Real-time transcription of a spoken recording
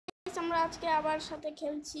আমরা আজকে আবার সাথে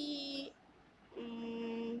খেলছি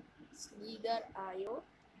লিগার আয়ো।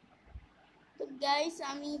 তো গাইস,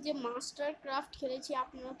 আমি যে মাস্টার ক্রাফট খেলেছি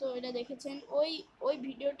আপনারা তো ওইটা দেখেছেন। ওই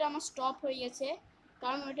ভিডিওটা আমার স্টপ হয়ে গেছে,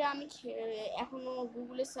 কারণ ওইটা আমি এখনও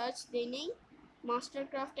গুগলে সার্চ দিই নেই। মাস্টার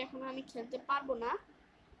ক্রাফট এখনও আমি খেলতে পারবো না,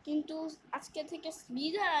 কিন্তু আজকে থেকে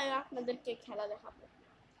লিগার আয়ো আপনাদেরকে খেলা দেখাবো।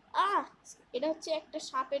 এটা হচ্ছে একটা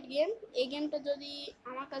সাপের গেম। এই গেমটা যদি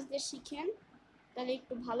আমার কাছ দিয়ে শিখেন তাহলে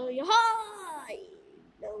একটু ভালো হয়।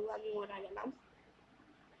 আমি মারা গেলাম।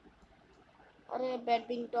 আরে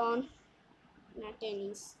ব্যাডমিন্টন না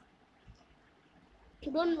tennis,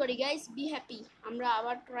 don't worry guys, be happy. আমরা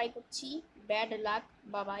আবার ট্রাই করছি। ব্যাড লাক,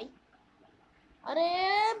 বাবাই। আরে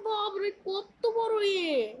বাবরে, কত বড়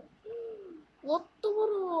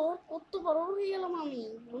কত বড় হয়ে গেলাম আমি।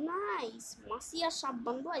 নাইস। মাসিয়া সাপ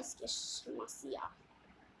বান্ধব আজকে। মাসিয়া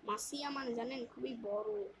মাসিয়া মানে জানেন, খুবই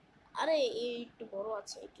বড়। আরে এই একটু বড়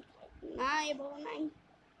আছে না, এ বড় নাই।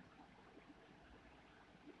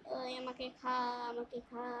 আমাকে খা,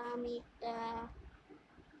 আমি একটা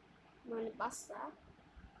মানে বাচ্চা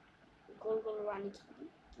গোল গোল রানি খাবি,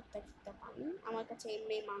 কিত্তা পানি আমার কাছে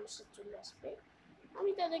এমনি মানুষের চলে আসবে,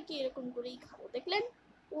 আমি তাদেরকে এরকম করেই খাবো। দেখলেন,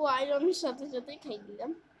 ও আয়রনের সাথে সাথে খাই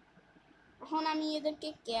দিলাম। এখন আমি এদেরকে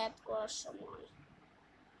ক্যাট করার সময়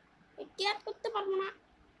ক্যাট করতে পারবো না।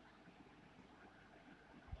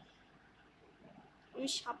 আমি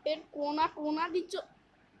সাপের কোনা দিচ্ছ।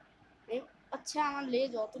 আচ্ছা, আমার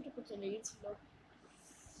লেজ অতটুকু চলে গেছিল।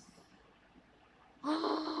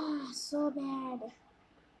 So bad.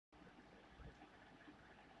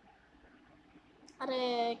 আরে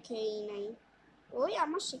খেয়েই নাই। ওই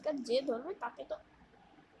আমার শিকার যে ধরবে তাকে তো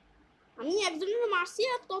আমি একজনের মারছি,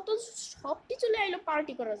 আর তত সবটি চলে আইলো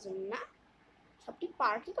পার্টি করার জন্য। না, সবটি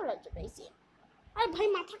পার্টি করার জন্য আইছি। আর ভাই,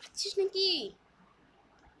 মাথা খাচ্ছিস নাকি?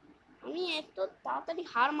 আমি এত তাড়াতাড়ি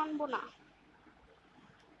হার মানবো না।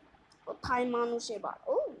 কোথায় মানুষ এবার?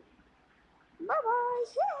 ও বাবাই,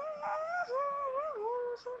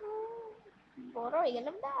 বড় হয়ে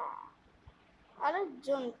গেলাম না।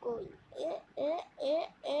 আরেকজন কই? এ এ এ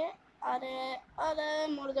এ আরে আরে,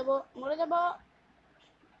 মরে যাবো।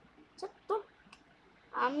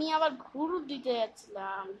 আমি আবার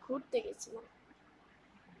ঘুরতে গেছিলাম,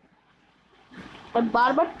 আর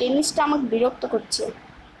বারবার টেনিসটা আমাকে বিরক্ত করছে।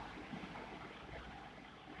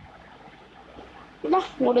 না,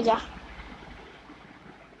 মরে যা।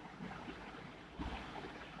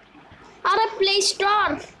 আরে প্লে স্টোর,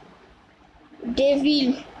 ডেভিল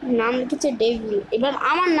নাম লিখেছে, ডেভিল। এবার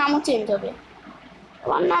আমার নামও চেঞ্জ হবে।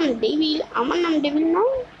 আমার নাম ডেভিল না,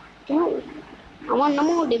 আমার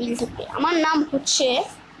নামও ডেভিল থাকবে। আমার নাম হচ্ছে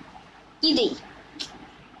কি দেই?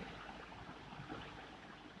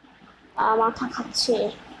 মাথা খাচ্ছে।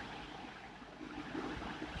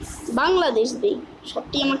 বাংলাদেশ দেই,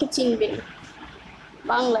 সত্যি আমাকে চিনবে না।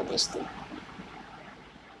 বাংলাদেশ দেই।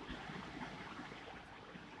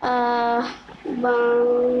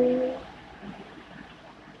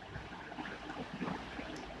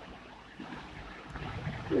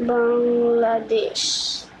 বাংলাদেশ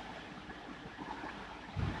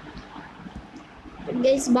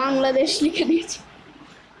বেশ, বাংলাদেশ লিখে দিয়েছি।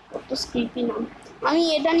 কত স্ক্রিপি নাম। আমি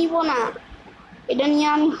এটা নিব না, এটা নিয়ে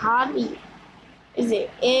আমি হারি। এই যে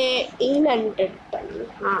ইংল্যান্ডের,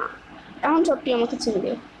 হ্যাঁ, এখন সত্যি আমাকে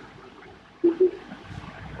চিনবে।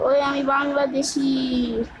 ওই আমি বাংলাদেশি,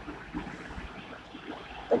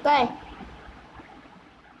 তাই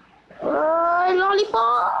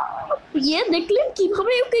ললিপপ। দেখলেন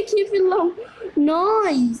কিভাবে ওকে খেয়ে ফেললাম।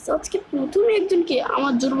 নাইস। আজকে প্রথমে একজনকে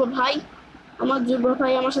আমার জুড়বো ভাই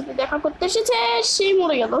আমার সাথে দেখা করতে এসেছে, সেই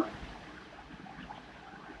মরে গেল।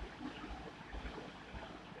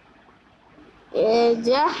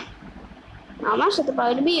 যা, আমার সাথে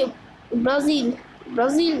পারবি?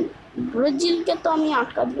 ব্রাজিলকে তো আমি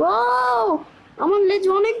আটকা দিব। আমার লেজ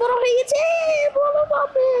অনেক বড় হয়ে গেছে, বলো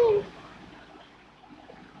বাপে।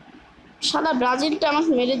 সাদা ব্রাজিলটা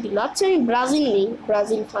আমাকে মেরে দিল। আচ্ছা, আমি ব্রাজিল নেই,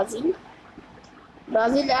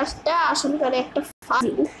 ব্রাজিল একটা আসলকারে একটা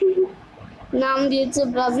ফাজিল নাম দিয়েছে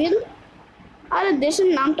ব্রাজিল। আরে দেশের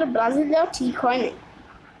নামটা ব্রাজিল দেওয়া ঠিক হয় না,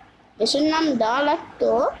 দেশের নাম দেওয়া লাগতো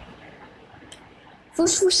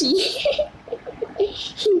ফুসফুসি।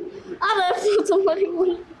 আরে প্রথমবারই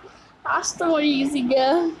বলি, আসতে মরে গেছি গা।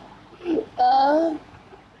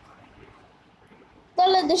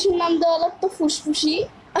 তাহলে দেশের নাম দেওয়া লাগতো ফুসফুসি।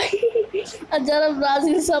 আর যারা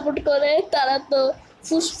ব্রাজিল সাপোর্ট করে তারা তো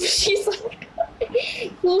ফুসফুসি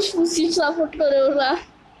সাপোর্ট করে ওরা।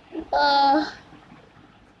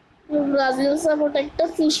 ব্রাজিল সাপোর্ট একটা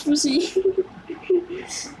ফুসফুসি।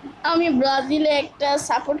 আমি ব্রাজিলে একটা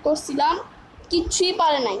সাপোর্ট করছিলাম, কিচ্ছুই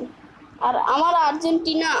পারে নাই। আর আমার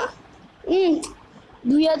আর্জেন্টিনা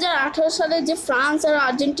 2018 সালে যে ফ্রান্স আর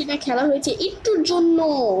আর্জেন্টিনা খেলা হয়েছে, একটুর জন্য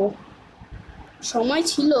সময়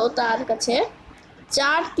ছিল তার কাছে,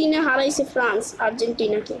 4-3 হারাইছে ফ্রান্স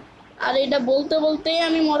আর্জেন্টিনাকে। আর এটা বলতে বলতেই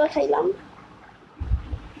আমি মরা খাইলাম।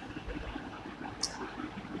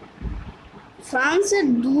 ফ্রান্সের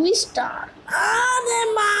 2 স্টার, আরে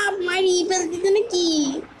বাপ মারি ফেলতে নাকি।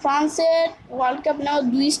 ফ্রান্সের ওয়ার্ল্ড কাপ নেওয়া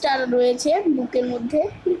 2 স্টার রয়েছে বুকের মধ্যে।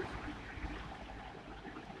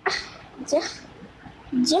 যা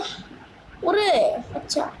যা ওরে।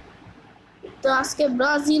 আচ্ছা, তো আজকে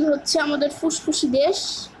ব্রাজিল হচ্ছে আমাদের ফুসফুসি দেশ।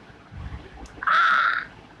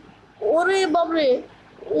 ওরে বাবরে,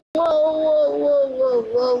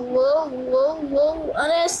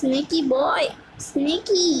 আরে স্নেকি বয়,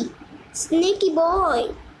 স্নেকি স্নেকি বয়।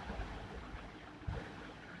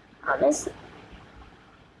 আরে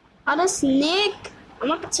আরে স্নেক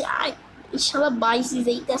আমার কাছে আয়। ইশালা বাইসি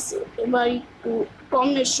যাইতেছে, এবার একটু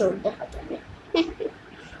টমের শোর দেখা যাবে।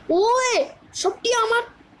 ওই সবটি আমার,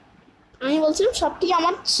 আমি বলছিলাম সবটি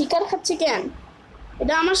আমার শিকার খাচ্ছে কেন?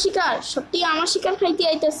 এটা আমার শিকার, সবটি আমার শিকার খাইতে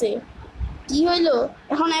আইতেছে। কি হইলো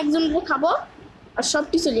এখন? একজনের খাবো আর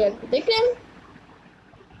সবটি চলে আসবে, দেখলেন?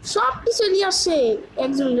 সবটি চলে আসে,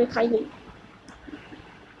 একজনের খাইনি।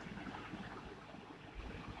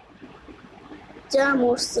 যা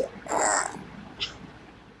মরছে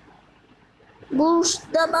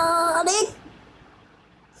বুঝতে পারে।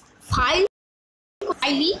 File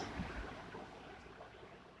ফাইলি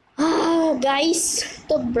guys.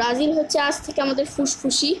 তো ব্রাজিল হচ্ছে আজ থেকে আমাদের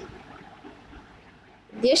ফুসফুসি,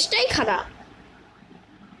 দেশটাই খারাপ।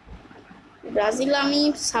 ব্রাজিল আমি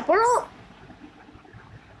সাপোর্ট।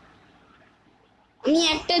 আমি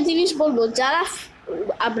একটা জিনিস বলবো, যারা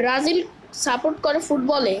ব্রাজিল সাপোর্ট করে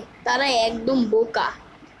ফুটবলে তারা একদম বোকা।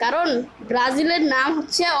 কারণ ব্রাজিলের নাম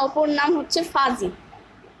হচ্ছে, অপর নাম হচ্ছে ফাজিল,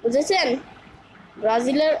 বুঝেছেন?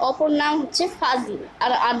 ব্রাজিলের অপর নাম হচ্ছে ফাজিল।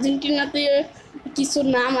 আর আর্জেন্টিনাতে কিছু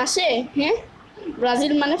নাম আসে, হ্যাঁ,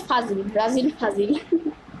 ব্রাজিল মানে ফাজিল, ব্রাজিল ফাজিল।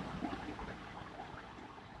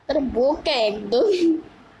 তারা বোকা একদম।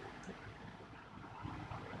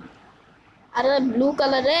 আর ব্লু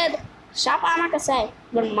কালারের সাপ আমার কাছে,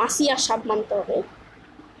 এবার মাসি আর সাপ মানতে হবে।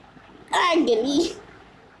 গেলি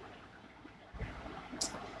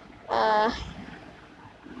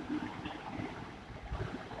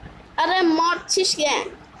আরে মরছিস কেন?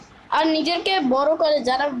 আর নিজেকে বড় করে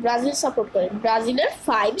যারা ব্রাজিল সাপোর্ট করে, ব্রাজিলের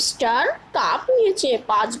 5 স্টার কাপ নিয়েছে,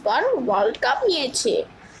 5বার ওয়ার্ল্ড কাপ নিয়েছে।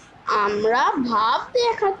 আমরা ভাব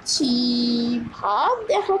দেখাচ্ছি, ভাব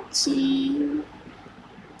দেখাচ্ছি।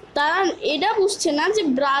 তারা এটা বুঝছে না যে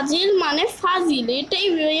ব্রাজিল মানে ফাজিল, এটাই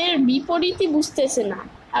এর বিপরীতই বুঝতেছে না,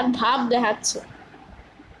 আর ভাব দেখাচ্ছে।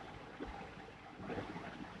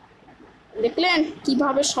 দেখলেন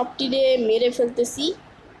কিভাবে সবটিরে মেরে ফেলতেছি?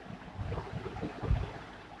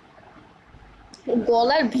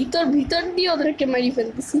 গলার ভিতর ভিতর দিয়ে ওদেরকে মারি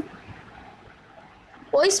ফেলতেছি।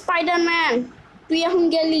 ওই স্পাইডারম্যান, তুই এখন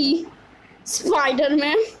গেলি?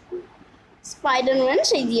 স্পাইডারম্যান, স্পাইডারম্যান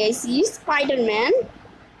সেই দিয়েছি। স্পাইডারম্যান,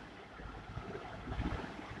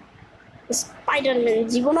 স্পাইডারম্যান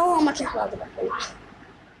জীবনেও আমাকে হারাতে পারবে না।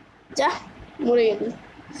 যা মরে গেলি।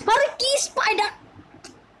 আরে কি স্পাইডার,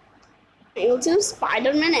 বলছিলাম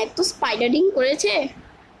স্পাইডারম্যান এত স্পাইডারিং করেছে,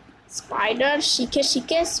 স্পাইডার শিখে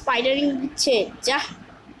শিখে স্পাইডারিং দিচ্ছে। যা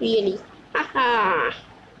তুই এলি। আহা,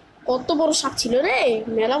 কত বড় সাপ ছিল রে,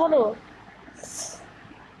 মেলা বড়।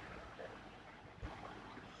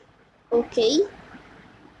 ওকে,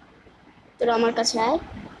 তোরা আমার কাছে আয়,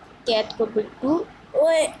 ক্যাট করবো একটু।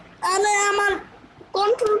 ওই আরে আমার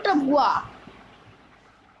কন্ট্রোলটা ভুয়া।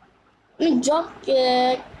 আমি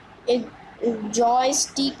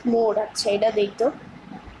জয়স্টিক মোড, আচ্ছা এটা দেখতো,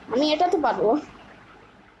 আমি এটাতে পারবো।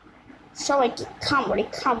 সবাইকে খামড়ে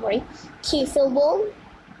খামড়ে খেয়ে ফেলবো।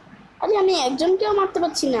 আরে আমি একজনকেও মারতে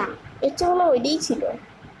পারছি না, এর চেয়ে হলো ওইটাই ছিল।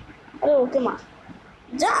 আরে ওকে মার,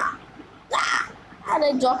 যা যা। আরে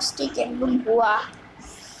জয়স্টিক একদম ভুয়া,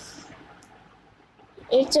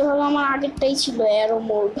 এর চেয়ে ভালো আমার আগেরটাই ছিল, অ্যারো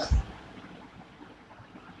মোড।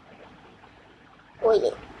 ওই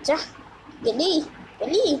রে, যা গেলি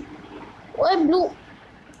গেলি। ওই ব্লু,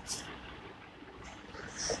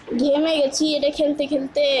 ঘেমে গেছি এটা খেলতে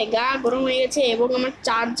খেলতে, গা গরম হয়ে গেছে, এবং আমার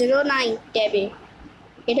চার্জারও নাই ট্যাবে।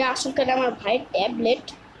 এটা আসলে আমার ভাইয়ের ট্যাবলেট।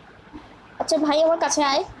 আচ্ছা ভাই আমার কাছে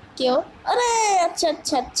আয় কেউ। আরে আচ্ছা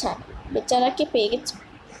আচ্ছা আচ্ছা, বেচারাকে পেয়ে গেছে।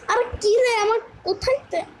 আরে কি রে, আমার কোথায়?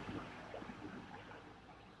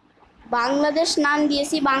 বাংলাদেশ নাম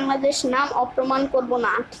দিয়েছি, বাংলাদেশ নাম অপমান করব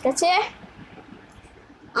না, ঠিক আছে?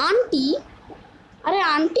 আন্টি, আরে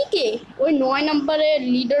আন্টিকে ওই 9 নম্বরের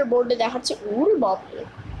লিডার বোর্ডে দেখাচ্ছে। উল বাপরে,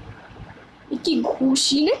 কি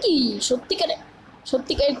খুশি নাকি সত্যিকারে?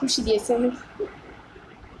 সত্যিকার খুশি দিয়েছে আমি।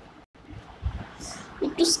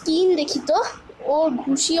 একটু স্কিন দেখি তো, ওর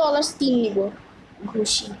ঘুষি ওলা স্কিন নিব।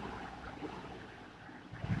 ঘুষি,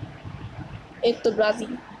 এই তো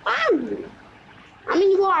ব্রাজিল। আমি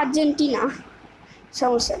নিব আর্জেন্টিনা,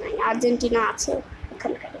 সমস্যা নাই, আর্জেন্টিনা আছে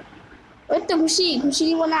এখানকার। ওই তো ঘুষি, ঘুষি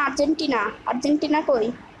নিব না আর্জেন্টিনা। আর্জেন্টিনা কই?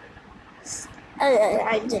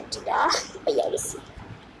 আর্জেন্টিনা পাইয়া গেছি।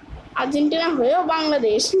 আর্জেন্টিনা হয়েও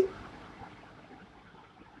বাংলাদেশ।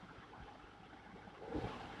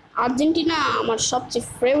 আর্জেন্টিনা আমার সবচেয়ে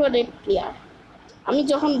ফেভারিট প্লেয়ার। আমি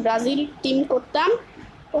যখন ব্রাজিল টিম করতাম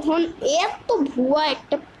তখন এত ভুয়া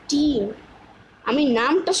একটা টিম, আমি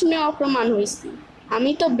নামটা শুনে অপ্রমাণ হয়েছি।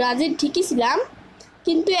 আমি তো ব্রাজিল ঠিকই ছিলাম,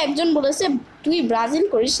 কিন্তু একজন বলেছে তুই ব্রাজিল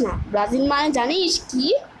করিস না, ব্রাজিল মানে জানিস কি?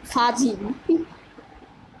 ফাজিল।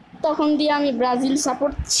 তখন দিয়ে আমি ব্রাজিল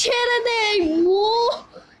সাপোর্ট ছেড়ে দেই। ও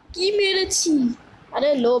কি মেরেছি! আরে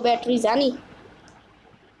লো ব্যাটারি জানি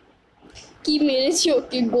কি মেরেছি,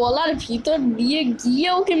 ওকে গলার ভিতর দিয়ে গিয়ে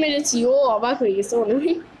ওকে মেরেছি। ও অবাক হয়ে গেছে মনে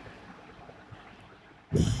হয়।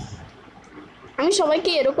 আমি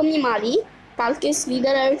সবাইকে এরকমই মারি। কালকে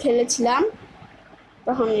স্লিডার আমি খেলেছিলাম,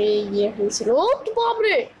 তখন এই ইয়ে হয়েছিল। ও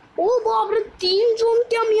বাবরে, ও বাবরে, 3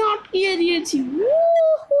 জনকে আমি আটকিয়ে দিয়েছি।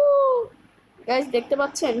 গাইস দেখতে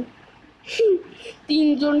পাচ্ছেন? 3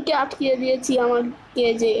 জনকে আটকিয়ে দিয়েছি আমার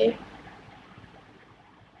কেজে।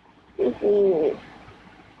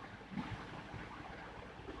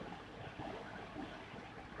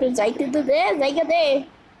 যাইতে তো দে, জায়গা দে।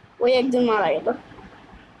 ওই একজন মারা গেল,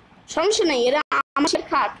 সমস্যা নেই, এরা আমার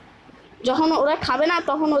খাক। যখন ওরা খাবে না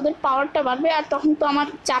তখন ওদের পাওয়ারটা বাড়বে, আর তখন তো আমার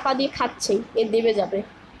চাপা দিয়ে খাচ্ছেই। এ দেবে যাবে,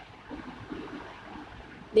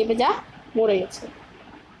 দেবে যা। মরে গেছে,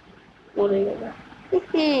 মরে গেল।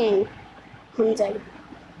 যাই।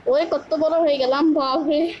 ওই কত বড় হয়ে গেলাম,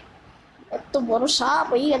 বাপরে এত বড় সাপ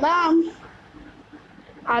হয়ে গেলাম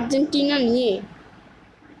আর্জেন্টিনা নিয়ে।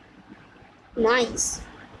 নাইস,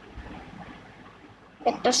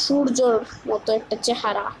 একটা সূর্যর মতো একটা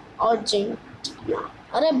চেহারা আর্জেন্টিনা।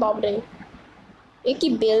 আরে বাপরে, এ কি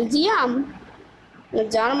বেলজিয়াম না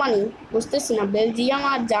জার্মানি? বুঝতেছি না, বেলজিয়াম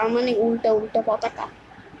আর জার্মানি উল্টা উল্টা পতাকা।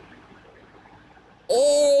 এ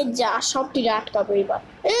যা, সবটি আটকাবো এবার।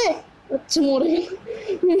 এ হচ্ছে মরে গেল।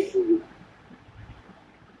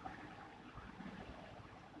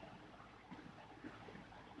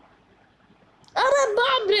 আরে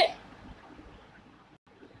বাপরে,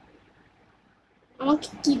 আমাকে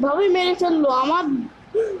কিভাবে মেরে ফেললো! আমার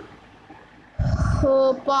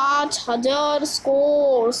 5000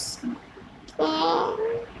 স্কোর্স।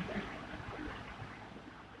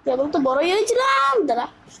 কেবল তো বড় হয়েছিলাম, দাঁড়া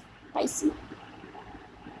পাইছি,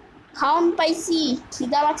 খাওন পাইছি,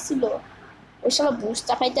 খিদা লাগছিল। ওই সব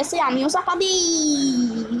বুঝতে পাইতেছে, আমিও চাপা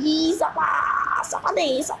দিই, চাপা চাপা দে,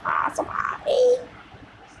 চাপা চাপা। এই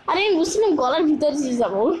আরে আমি বুঝছিলাম গলার ভিতরে দিয়ে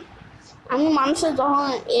যাবো। আমি মানুষের যখন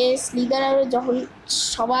এ স্লিদারে যখন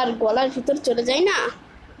সবার গলার ভিতর চলে যায় না,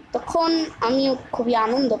 তখন আমিও খুবই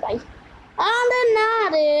আনন্দ পাই। আরে না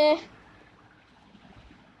রে,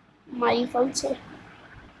 মারি ফেলছে।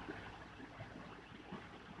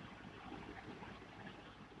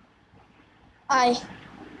 আয়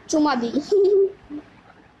চুমা দি।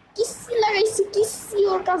 কিসি লাগাইছি, কিসি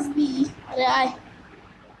ওর কাছ দি। আরে আয়,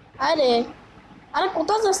 আরে আরে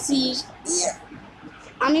কোথায় যাচ্ছিস?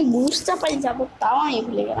 আমি বুঝতে পারি যাবো, তাও আমি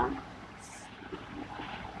ভুলে গেলাম।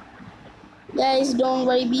 Guys don't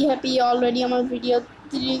worry, be happy. Already আমার ভিডিও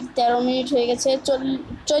 13 মিনিট হয়ে গেছে।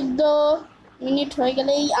 14 মিনিট হয়ে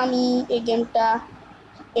গেলেই আমি এই গেমটা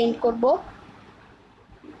এন্ড করব।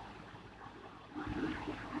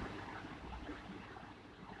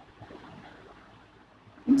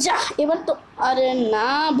 যা এবার তো, আরে না,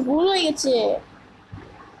 ভুল হয়ে গেছে।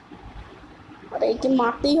 আরে একে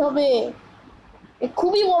মারতেই হবে,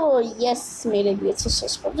 খুবই বড়। ইয়েস, মেরে দিয়েছে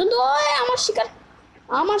শেষ পর্যন্ত। ওই আমার শিকার,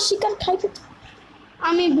 আমার শিকার খাইতে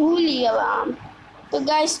আমি ভুলই গেলাম। তো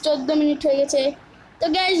গাইস 14 মিনিট হয়ে গেছে। তো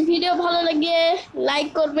গাইস ভিডিও ভালো লাগে লাইক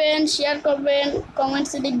করবেন, শেয়ার করবেন,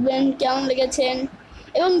 কমেন্টসে লিখবেন কেমন লেগেছেন।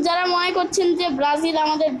 এবং যারা মনে করছেন যে ব্রাজিল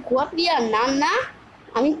আমাদের ভুয়া প্লেয়ার, না না,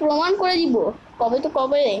 আমি প্রমাণ করে দিব। কবে তো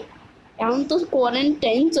কবে, এখন তো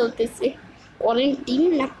কোয়ারেন্টাইন চলতেছে। কোয়ারেন্টিন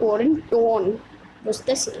না কোয়ারেন্টন,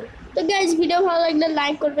 বুঝতেছি না। তো গাইজ ভিডিও ভালো লাগলে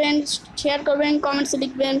লাইক করবেন, শেয়ার করবেন, কমেন্টসে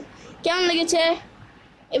লিখবেন কেমন লেগেছে।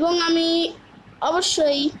 এবং আমি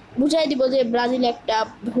অবশ্যই বুঝাই দিব যে ব্রাজিল একটা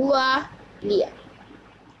ভুয়া প্লেয়ার।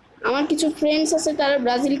 আমার কিছু ফ্রেন্ডস আছে তারা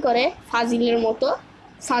ব্রাজিল করে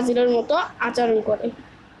ফাজিলের মতো আচরণ করে।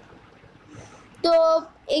 তো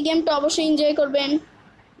এই গেমটা অবশ্যই এনজয় করবেন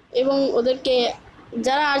এবং ওদেরকে,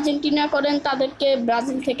 যারা আর্জেন্টিনা করেন তাদেরকে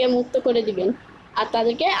ব্রাজিল থেকে মুক্ত করে দিবেন আর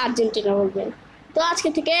তাদেরকে আর্জেন্টিনা বলবেন। তো আজকে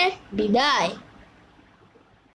থেকে বিদায়।